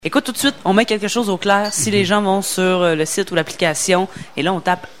Écoute, tout de suite, on met quelque chose au clair. Si les gens vont sur le site ou l'application, et là, on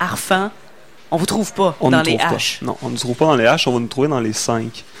tape Harfang, on vous trouve pas dans les H. Non, on ne nous trouve pas dans les H, on va nous trouver dans les 5.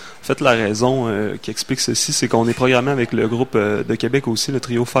 En fait, la raison qui explique ceci, c'est qu'on est programmé avec le groupe de Québec aussi, le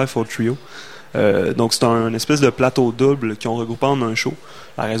trio 5-4 Trio. Donc, c'est un espèce de plateau double qui ont regroupé en un show.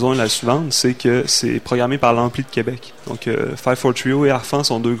 La raison est la suivante, c'est que c'est programmé par l'Ampli de Québec. Donc, 5-4 Trio et Harfang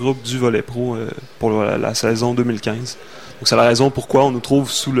sont deux groupes du volley pro pour la saison 2015. Donc, c'est la raison pourquoi on nous trouve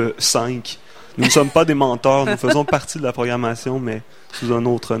sous le 5. Nous ne sommes pas des menteurs, nous faisons partie de la programmation, mais sous un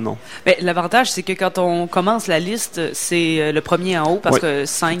autre nom. Mais l'avantage, c'est que quand on commence la liste, c'est le premier en haut, parce que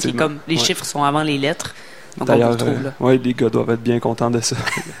 5, est comme les chiffres sont avant les lettres. Donc d'ailleurs, les gars doivent être bien contents de ça.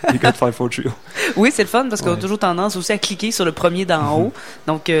 Les gars de 5-4 Trio. Oui, c'est le fun parce qu'on a toujours tendance aussi à cliquer sur le premier d'en haut.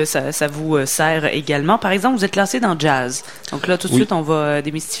 Donc, ça vous sert également. Par exemple, vous êtes classé dans jazz. Donc là, tout de suite, on va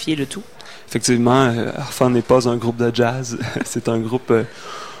démystifier le tout. Effectivement, Harfang n'est pas un groupe de jazz. C'est un groupe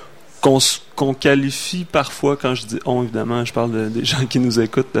qu'on qualifie parfois, quand je dis on, évidemment, je parle des gens qui nous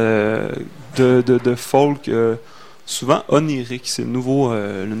écoutent, de folk... souvent onirique, c'est le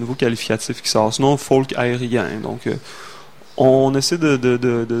nouveau qualificatif qui sort. Sinon, folk aérien. Donc, on essaie de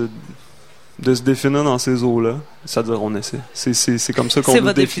se définir dans ces eaux-là. C'est-à-dire, on essaie. C'est comme ça qu'on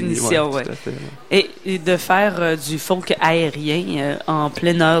nous définit. C'est votre définition, oui. Et de faire du folk aérien en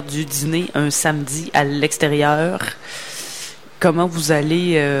pleine heure du dîner, un samedi à l'extérieur, comment vous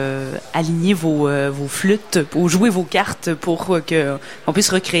allez aligner vos flûtes, pour jouer vos cartes pour qu'on puisse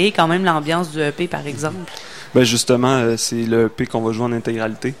recréer quand même l'ambiance du EP, par exemple? Ben justement, c'est le EP qu'on va jouer en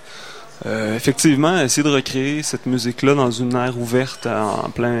intégralité. Effectivement, essayer de recréer cette musique-là dans une aire ouverte en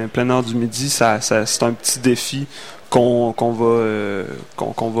plein heure du midi, c'est un petit défi qu'on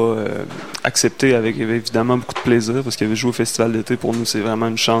va accepter avec évidemment beaucoup de plaisir, parce que jouer au festival d'été pour nous, c'est vraiment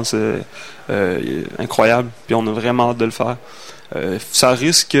une chance incroyable, puis on a vraiment hâte de le faire. Ça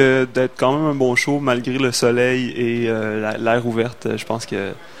risque d'être quand même un bon show malgré le soleil et l'air ouverte. Je pense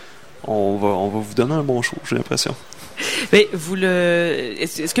que on va vous donner un bon show, j'ai l'impression. Mais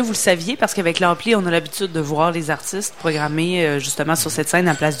est-ce que vous le saviez? Parce qu'avec l'Ampli, on a l'habitude de voir les artistes programmés justement sur cette scène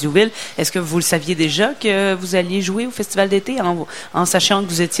à Place Diouville. Est-ce que vous le saviez déjà que vous alliez jouer au Festival d'été en sachant que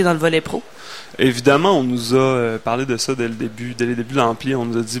vous étiez dans le volley pro? Évidemment, on nous a parlé de ça dès les débuts de l'Ampli. On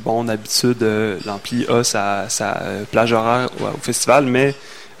nous a dit, bon, d'habitude, l'Ampli a sa plage horaire au festival, mais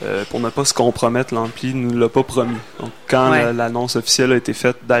pour ne pas se compromettre, l'Ampli ne nous l'a pas promis. Donc, quand l'annonce officielle a été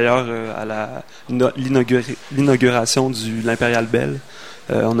faite, d'ailleurs, à l'inauguration de l'Impérial Bell,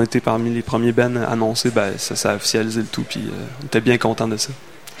 on a été parmi les premiers bands annoncés. Ça a officialisé le tout, puis on était bien contents de ça.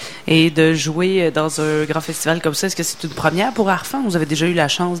 Et de jouer dans un grand festival comme ça, est-ce que c'est une première pour Harfang? Vous avez déjà eu la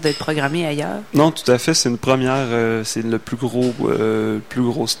chance d'être programmé ailleurs? Non, tout à fait. C'est une première. C'est le plus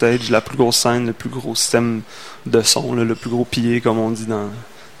gros stage, la plus grosse scène, le plus gros système de son, le plus gros pilier, comme on dit dans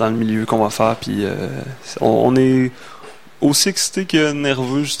le milieu qu'on va faire. Puis on est aussi excité que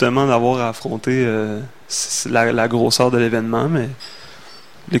nerveux, justement, d'avoir à affronter la grosseur de l'événement, mais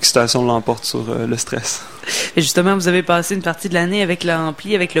l'excitation l'emporte sur le stress. Et justement, vous avez passé une partie de l'année avec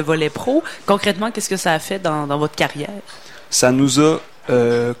l'Ampli, avec le volley pro. Concrètement, qu'est-ce que ça a fait dans votre carrière? Ça nous a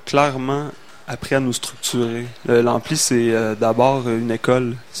clairement appris à nous structurer. L'Ampli, c'est d'abord une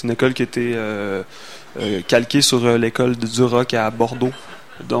école. C'est une école qui a été calquée sur l'école du rock à Bordeaux,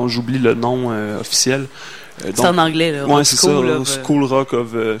 dont j'oublie le nom officiel. C'est en anglais, là. Oui, c'est ça, School Rock of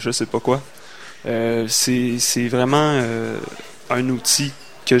je sais pas quoi. C'est vraiment un outil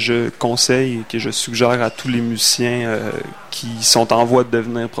que je conseille, que je suggère à tous les musiciens qui sont en voie de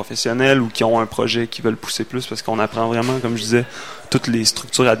devenir professionnels ou qui ont un projet qui veulent pousser plus, parce qu'on apprend vraiment, comme je disais, toutes les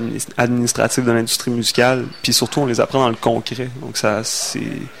structures administratives de l'industrie musicale, puis surtout on les apprend dans le concret. Donc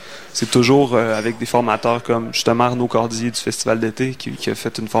c'est toujours avec des formateurs comme justement Arnaud Cordier du Festival d'été qui a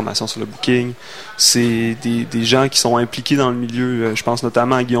fait une formation sur le booking. C'est des gens qui sont impliqués dans le milieu. Je pense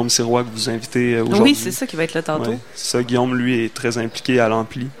notamment à Guillaume Sirois que vous invitez aujourd'hui. Oui, c'est ça qui va être là tantôt. Ouais, c'est ça, Guillaume, lui, est très impliqué à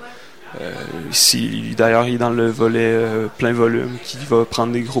l'Ampli. D'ailleurs, il est dans le volet plein volume, qui va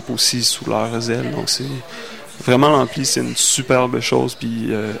prendre des groupes aussi sous leurs ailes. Donc c'est vraiment l'Ampli, c'est une superbe chose. Puis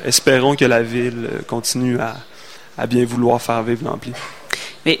espérons que la ville continue à bien vouloir faire vivre l'Ampli.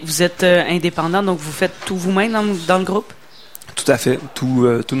 Mais vous êtes indépendant, donc vous faites tout vous-même dans le groupe? Tout à fait. Tout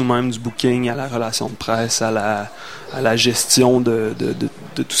nous-mêmes, du booking à la relation de presse, à la gestion de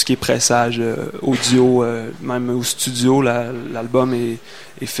tout ce qui est pressage audio, même au studio. L'album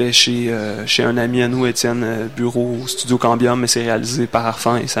est fait chez un ami à nous, Étienne Bureau, au studio Cambium, mais c'est réalisé par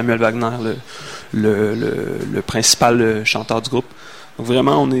Harfang et Samuel Wagner, le principal chanteur du groupe. Donc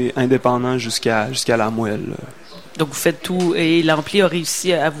vraiment, on est indépendant jusqu'à la moelle. Donc, vous faites tout et l'Ampli a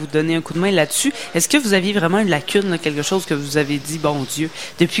réussi à vous donner un coup de main là-dessus. Est-ce que vous aviez vraiment une lacune, là, quelque chose que vous avez dit, bon Dieu,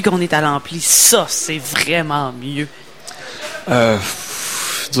 depuis qu'on est à l'Ampli, ça, c'est vraiment mieux?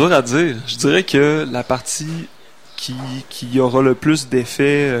 Dur à dire. Je dirais que la partie qui aura le plus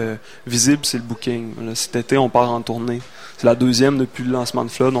d'effets visibles, c'est le booking. Là, cet été, on part en tournée. C'est la deuxième depuis le lancement de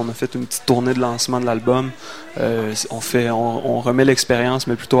Flood. On a fait une petite tournée de lancement de l'album. On remet l'expérience,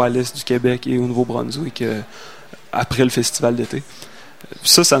 mais plutôt à l'est du Québec et au Nouveau-Brunswick après le festival d'été.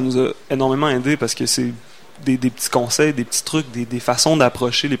 Ça nous a énormément aidé parce que c'est des petits conseils, des petits trucs, des façons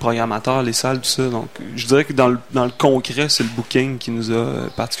d'approcher les programmateurs, les salles, tout ça. Donc, je dirais que dans le concret, c'est le booking qui nous a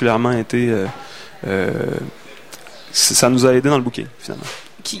particulièrement été... ça nous a aidé dans le booking, finalement.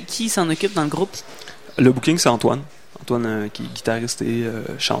 Qui s'en occupe dans le groupe? Le booking, c'est Antoine. Antoine, qui est guitariste et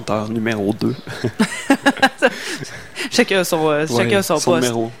chanteur numéro 2. Chacun son poste.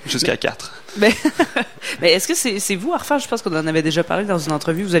 Numéro, jusqu'à 4. Mais est-ce que c'est vous, Harfang? Je pense qu'on en avait déjà parlé dans une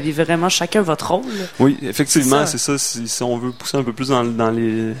entrevue. Vous aviez vraiment chacun votre rôle? Oui, effectivement, c'est ça. Si on veut pousser un peu plus dans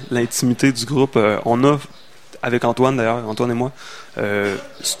l'intimité du groupe, on a, avec Antoine d'ailleurs, Antoine et moi,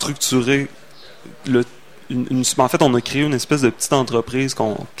 structuré en fait, on a créé une espèce de petite entreprise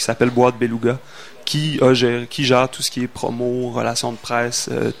qui s'appelle Boîte Beluga, qui gère tout ce qui est promo, relations de presse,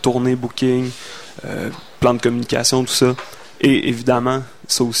 tournée, booking, plan de communication, tout ça. Et évidemment,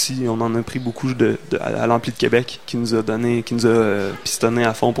 ça aussi, on en a pris beaucoup à l'Ampli de Québec, qui nous a pistonné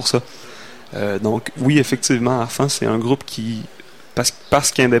à fond pour ça. Donc, oui, effectivement, Harfang, c'est un groupe qui,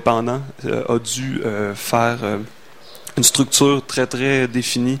 parce qu'il est indépendant, a dû faire une structure très, très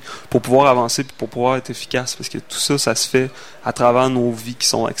définie pour pouvoir avancer et pour pouvoir être efficace. Parce que tout ça, ça se fait à travers nos vies qui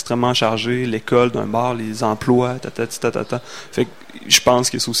sont extrêmement chargées, l'école d'un bar, les emplois, Fait que je pense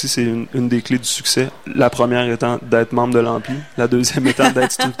que ça aussi, c'est une des clés du succès. La première étant d'être membre de l'Ampli, la deuxième étant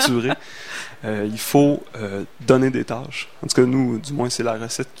d'être structuré. Il faut donner des tâches. En tout cas, nous, du moins, c'est la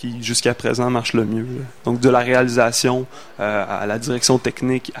recette qui, jusqu'à présent, marche le mieux. Là. Donc, de la réalisation à la direction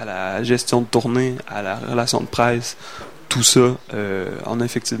technique, à la gestion de tournée, à la relation de presse, tout ça, on a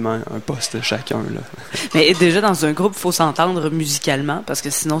effectivement un poste chacun. Là. Mais déjà, dans un groupe, il faut s'entendre musicalement, parce que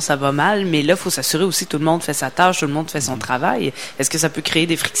sinon, ça va mal. Mais là, il faut s'assurer aussi que tout le monde fait sa tâche, tout le monde fait son travail. Est-ce que ça peut créer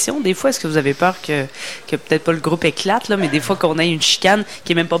des frictions? Des fois, est-ce que vous avez peur que peut-être pas le groupe éclate, là, mais des fois qu'on ait une chicane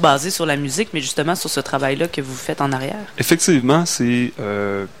qui est même pas basée sur la musique, mais justement sur ce travail-là que vous faites en arrière? Effectivement,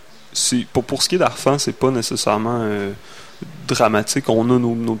 pour ce qui est d'Harfang, c'est pas nécessairement... dramatique. On a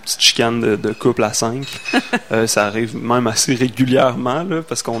nos petites chicanes de couple à 5. Ça arrive même assez régulièrement, là,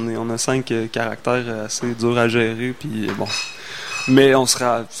 parce qu'on a 5 caractères assez durs à gérer. Puis bon. Mais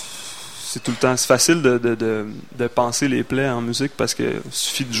c'est tout le temps. C'est facile de penser les plaies en musique parce que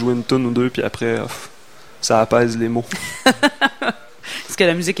suffit de jouer une tune ou deux, puis après, ça apaise les mots. Est-ce que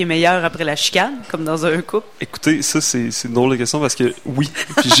la musique est meilleure après la chicane, comme dans un couple? Écoutez, ça, c'est une drôle de question parce que oui.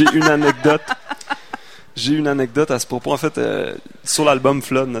 Puis j'ai une anecdote. J'ai une anecdote à ce propos. En fait, sur l'album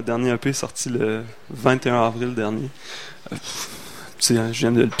Flood, notre dernier EP est sorti le 21 avril dernier. Je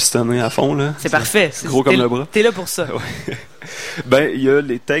viens de le pistonner à fond, là. C'est parfait. Gros comme le bras. T'es là pour ça. Ouais. Il y a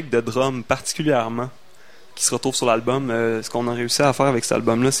les takes de drum particulièrement qui se retrouvent sur l'album. Ce qu'on a réussi à faire avec cet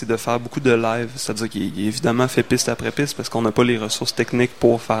album-là, c'est de faire beaucoup de live. C'est-à-dire qu'il est évidemment fait piste après piste parce qu'on n'a pas les ressources techniques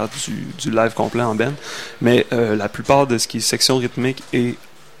pour faire du live complet en band. Mais la plupart de ce qui est section rythmique est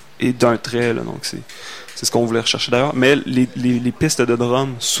d'un trait, là. Donc c'est ce qu'on voulait rechercher d'ailleurs. Mais les pistes de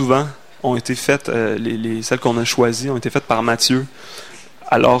drum, souvent, ont été faites, celles qu'on a choisies ont été faites par Mathieu,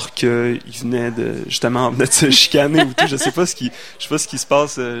 alors qu'il venait de se chicaner ou tout. Je sais pas ce qui se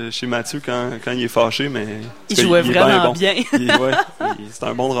passe chez Mathieu quand il est fâché, mais il jouait vraiment bien. C'est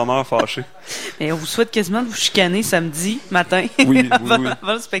un bon drummer fâché. Mais on vous souhaite quasiment de vous chicaner samedi matin, oui.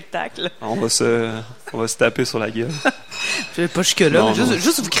 avant le spectacle. On va se taper sur la gueule. Je vais pas jusque-là,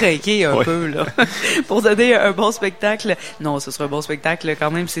 juste vous craquer un peu, là, pour donner un bon spectacle. Non, ce sera un bon spectacle quand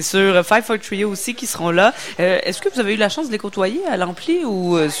même, c'est sûr. Five for Trio aussi qui seront là. Est-ce que vous avez eu la chance de les côtoyer à l'Ampli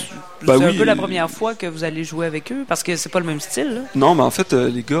ou c'est un peu la première fois que vous allez jouer avec eux? Parce que c'est pas le même style, là. Non, mais en fait,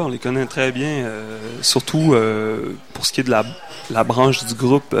 les gars, on les connaît très bien, surtout pour ce qui est de la branche du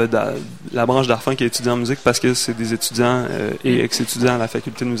groupe, la branche d'Harfang qui est étudiant en musique, parce que c'est des étudiants et ex-étudiants à la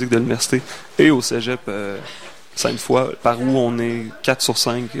faculté de musique de l'université et au cégep Sainte-Foy, par où on est 4 sur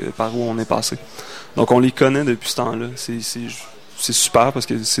 5, par où on est passé. Donc on les connaît depuis ce temps-là. C'est super parce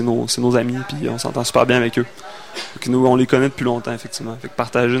que c'est nos amis, puis on s'entend super bien avec eux. Donc, nous, on les connaît depuis longtemps, effectivement. Fait que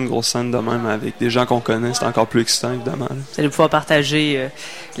partager une grosse scène de même avec des gens qu'on connaît, c'est encore plus excitant, évidemment. Là. Vous allez pouvoir partager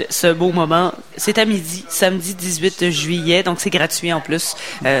ce beau moment. C'est à midi, samedi 18 juillet, donc c'est gratuit en plus.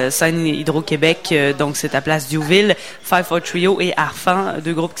 Scène Hydro-Québec, donc c'est à Place Diouville. 5-4 Trio et Harfang,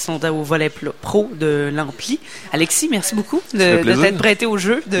 deux groupes qui sont au volet pro de l'Ampli. Alexis, merci beaucoup de t'être prêté au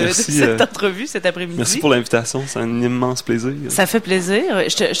jeu de cette entrevue cet après-midi. Merci pour l'invitation, c'est un immense plaisir. Ça fait plaisir.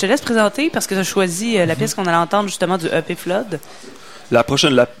 Je te laisse présenter parce que tu as choisi la pièce qu'on allait entendre justement du EP Flood. La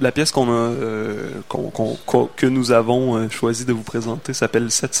prochaine, la pièce que nous avons choisi de vous présenter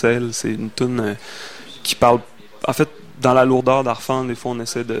s'appelle 7 Celles. C'est une tune qui parle, en fait, dans la lourdeur d'Harfang, des fois on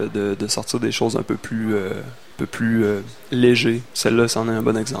essaie de sortir des choses un peu plus léger. Celle-là, c'en est un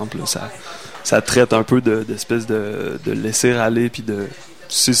bon exemple. Là. Ça traite un peu d'espèce de laisser aller, puis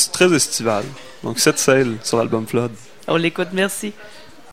c'est très estival. Donc 7 Celles sur l'album Flood. On l'écoute, merci.